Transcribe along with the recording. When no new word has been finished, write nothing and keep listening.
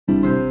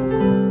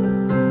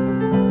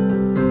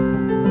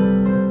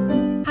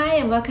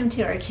welcome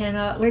to our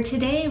channel, where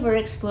today we're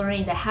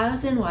exploring the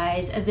hows and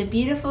whys of the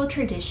beautiful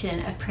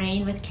tradition of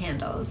praying with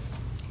candles.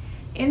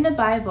 In the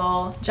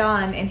Bible,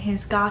 John in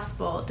his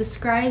Gospel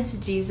describes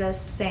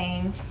Jesus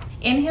saying,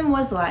 "In him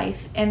was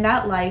life, and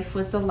that life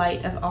was the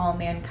light of all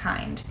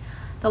mankind.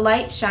 The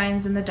light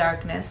shines in the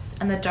darkness,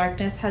 and the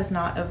darkness has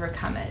not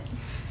overcome it."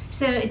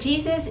 So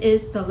Jesus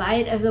is the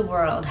light of the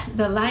world,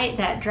 the light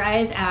that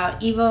drives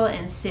out evil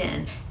and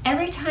sin.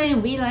 Every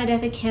time we light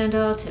up a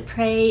candle to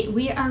pray,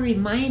 we are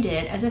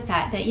reminded of the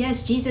fact that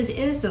yes, Jesus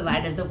is the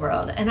light of the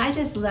world. And I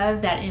just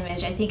love that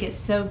image. I think it's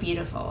so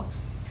beautiful.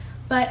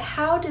 But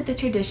how did the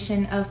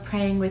tradition of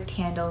praying with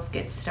candles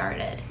get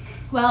started?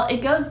 Well,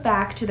 it goes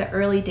back to the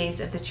early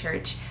days of the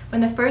church, when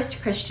the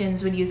first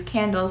Christians would use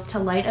candles to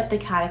light up the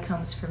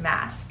catacombs for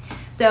Mass.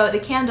 So the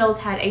candles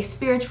had a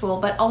spiritual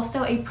but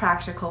also a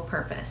practical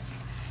purpose.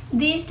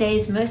 These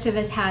days, most of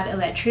us have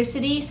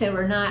electricity, so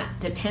we're not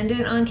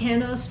dependent on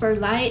candles for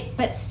light,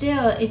 but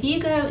still, if you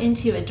go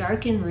into a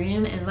darkened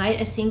room and light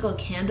a single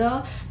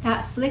candle,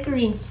 that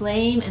flickering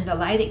flame and the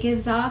light it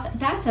gives off,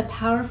 that's a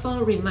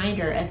powerful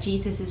reminder of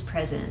Jesus'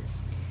 presence.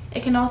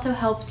 It can also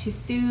help to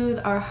soothe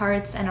our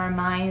hearts and our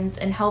minds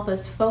and help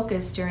us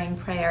focus during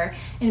prayer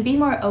and be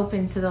more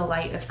open to the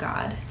light of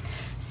God.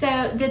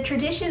 So the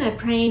tradition of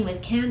praying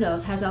with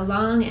candles has a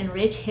long and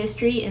rich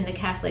history in the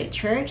Catholic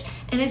Church,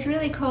 and it's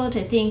really cool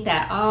to think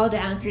that all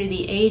down through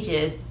the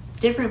ages,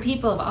 different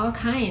people of all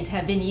kinds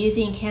have been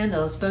using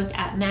candles both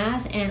at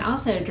Mass and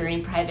also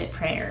during private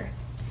prayer.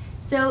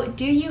 So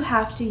do you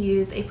have to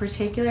use a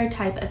particular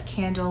type of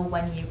candle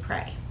when you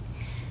pray?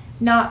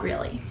 Not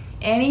really.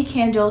 Any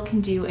candle can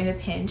do in a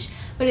pinch,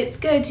 but it's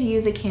good to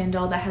use a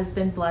candle that has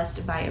been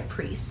blessed by a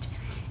priest.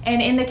 And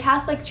in the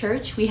Catholic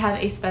Church, we have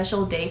a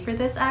special day for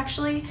this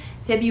actually,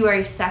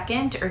 February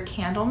 2nd, or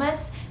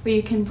Candlemas, where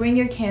you can bring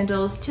your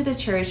candles to the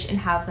church and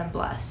have them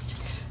blessed.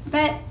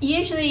 But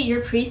usually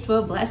your priest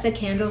will bless a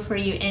candle for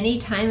you any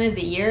time of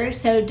the year,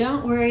 so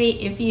don't worry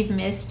if you've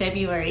missed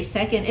February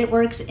 2nd, it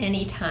works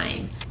any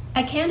time.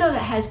 A candle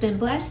that has been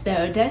blessed,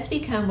 though, does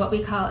become what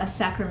we call a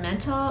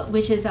sacramental,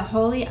 which is a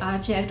holy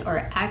object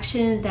or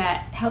action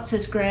that helps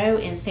us grow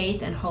in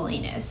faith and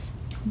holiness.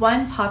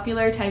 One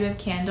popular type of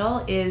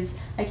candle is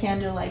a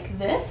candle like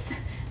this.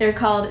 They're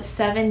called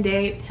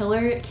 7-day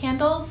pillar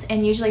candles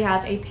and usually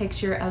have a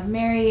picture of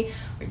Mary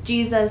or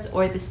Jesus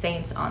or the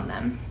saints on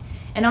them.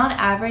 And on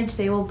average,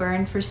 they will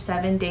burn for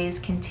 7 days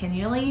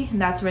continually,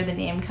 and that's where the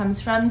name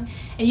comes from.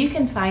 And you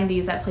can find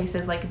these at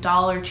places like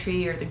Dollar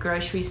Tree or the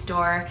grocery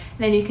store, and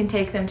then you can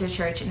take them to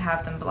church and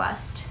have them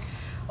blessed.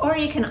 Or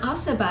you can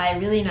also buy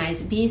really nice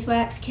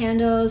beeswax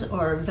candles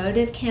or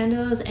votive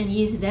candles and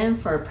use them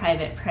for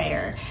private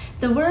prayer.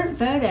 The word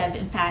votive,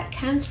 in fact,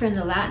 comes from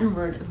the Latin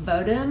word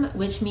votum,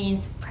 which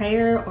means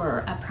prayer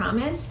or a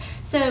promise.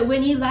 So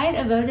when you light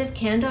a votive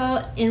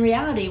candle, in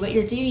reality, what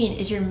you're doing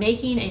is you're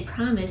making a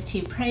promise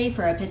to pray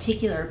for a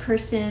particular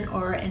person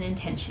or an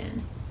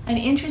intention. An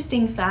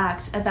interesting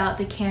fact about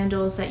the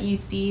candles that you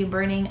see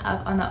burning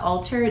up on the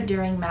altar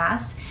during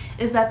Mass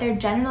is that they're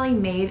generally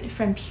made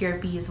from pure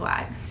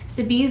beeswax.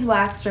 The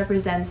beeswax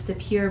represents the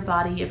pure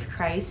body of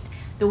Christ,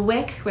 the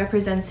wick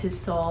represents his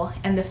soul,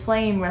 and the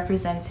flame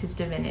represents his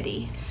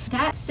divinity.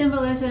 That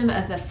symbolism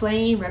of the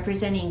flame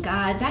representing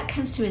God, that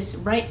comes to us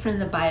right from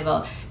the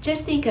Bible.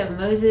 Just think of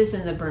Moses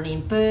and the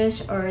burning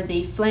bush, or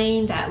the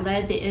flame that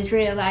led the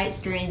Israelites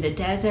during the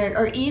desert,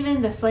 or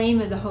even the flame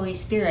of the Holy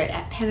Spirit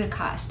at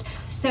Pentecost.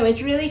 So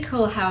it's really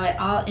cool how it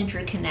all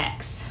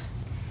interconnects.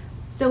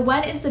 So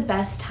when is the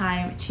best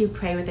time to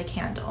pray with a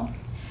candle?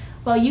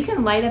 Well, you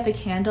can light up a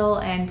candle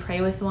and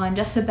pray with one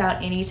just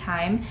about any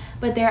time,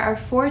 but there are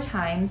 4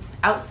 times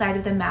outside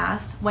of the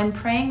Mass when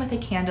praying with a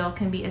candle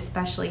can be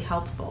especially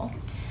helpful.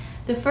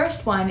 The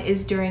first one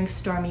is during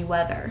stormy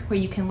weather, where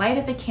you can light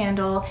up a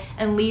candle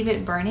and leave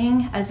it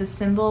burning as a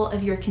symbol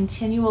of your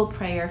continual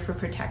prayer for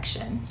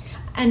protection.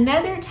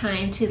 Another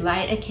time to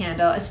light a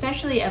candle,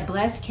 especially a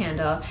blessed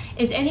candle,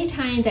 is any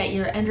time that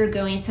you're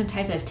undergoing some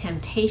type of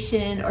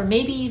temptation, or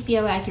maybe you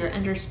feel like you're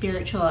under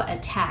spiritual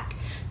attack.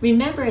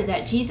 Remember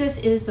that Jesus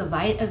is the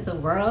light of the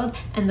world,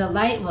 and the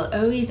light will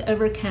always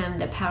overcome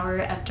the power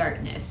of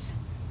darkness.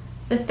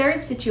 The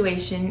third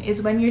situation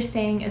is when you're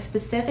saying a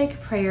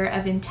specific prayer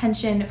of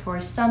intention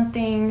for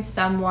something,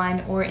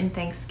 someone, or in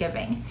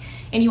thanksgiving.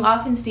 And you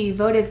often see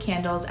votive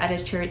candles at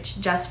a church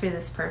just for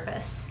this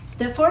purpose.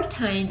 The 4th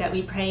time that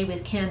we pray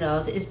with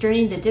candles is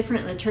during the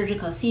different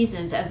liturgical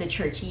seasons of the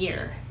church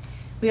year.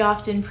 We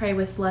often pray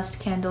with blessed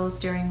candles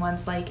during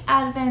ones like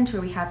Advent,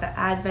 where we have the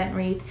Advent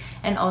wreath,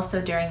 and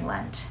also during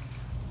Lent.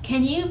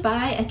 Can you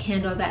buy a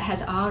candle that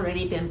has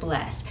already been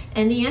blessed?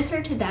 And the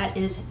answer to that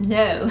is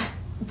no.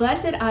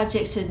 Blessed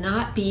objects should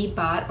not be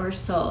bought or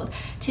sold.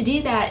 To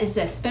do that is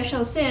a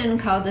special sin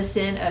called the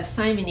sin of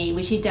simony,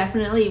 which you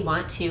definitely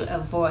want to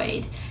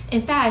avoid.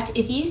 In fact,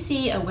 if you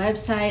see a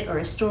website or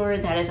a store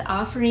that is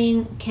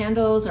offering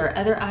candles or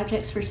other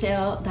objects for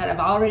sale that have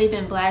already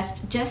been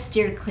blessed, just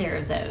steer clear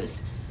of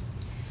those.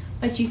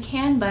 but you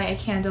can buy a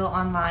candle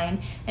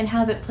online and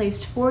have it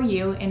placed for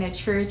you in a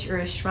church or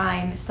a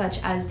shrine,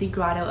 such as the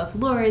Grotto of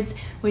Lourdes,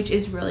 which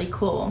is really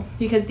cool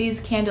because these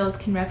candles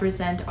can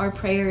represent our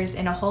prayers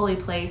in a holy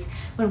place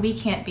when we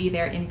can't be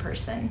there in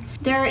person.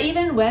 There are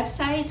even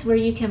websites where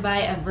you can buy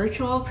a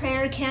virtual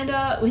prayer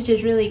candle, which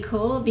is really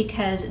cool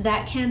because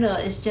that candle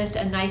is just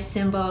a nice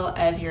symbol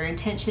of your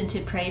intention to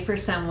pray for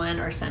someone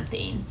or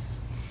something.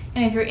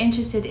 And if you're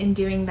interested in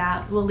doing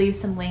that, we'll leave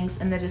some links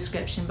in the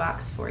description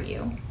box for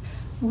you.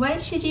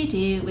 What should you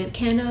do with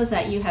candles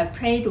that you have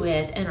prayed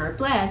with and are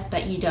blessed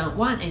but you don't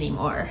want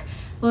anymore?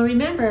 Well,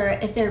 remember,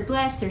 if they're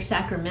blessed, they're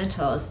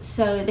sacramentals,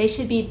 so they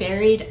should be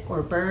buried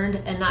or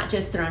burned and not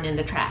just thrown in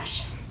the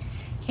trash.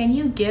 Can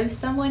you give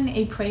someone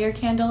a prayer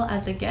candle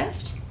as a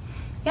gift?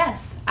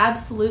 Yes,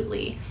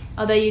 absolutely.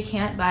 Although you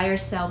can't buy or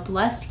sell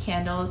blessed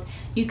candles,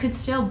 you could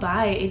still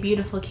buy a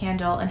beautiful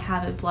candle and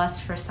have it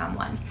blessed for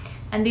someone.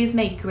 And these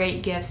make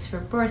great gifts for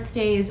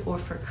birthdays or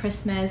for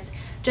Christmas.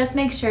 Just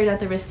make sure that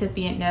the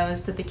recipient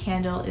knows that the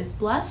candle is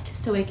blessed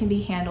so it can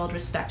be handled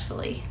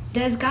respectfully.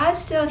 Does God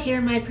still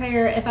hear my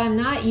prayer if I'm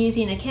not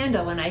using a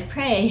candle when I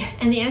pray?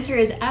 And the answer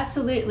is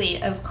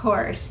absolutely, of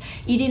course.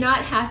 You do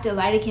not have to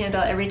light a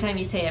candle every time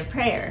you say a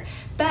prayer.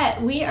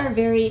 But we are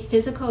very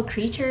physical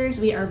creatures.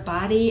 We are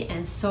body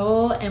and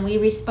soul, and we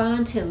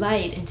respond to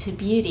light and to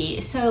beauty.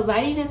 So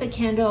lighting up a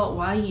candle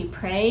while you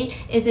pray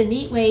is a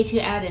neat way to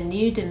add a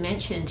new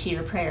dimension to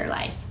your prayer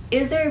life.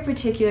 Is there a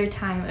particular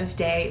time of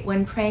day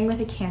when praying with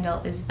a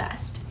candle is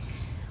best?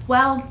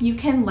 Well, you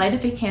can light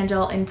up a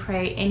candle and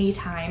pray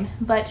anytime,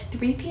 but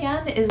 3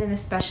 p.m. is an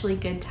especially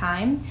good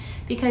time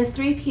because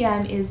 3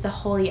 p.m. is the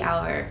holy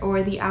hour,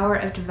 or the hour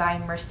of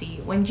divine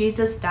mercy, when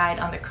Jesus died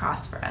on the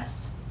cross for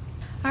us.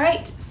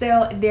 Alright,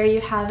 so there you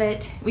have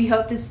it. We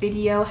hope this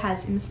video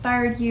has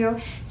inspired you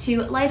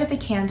to light up a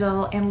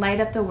candle and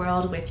light up the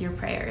world with your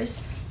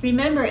prayers.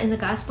 Remember, in the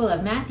Gospel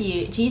of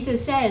Matthew,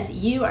 Jesus says,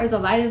 "You are the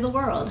light of the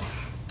world."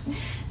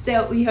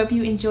 So we hope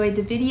you enjoyed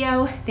the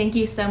video. Thank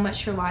you so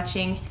much for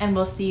watching, and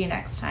we'll see you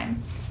next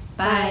time.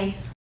 Bye.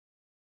 Bye.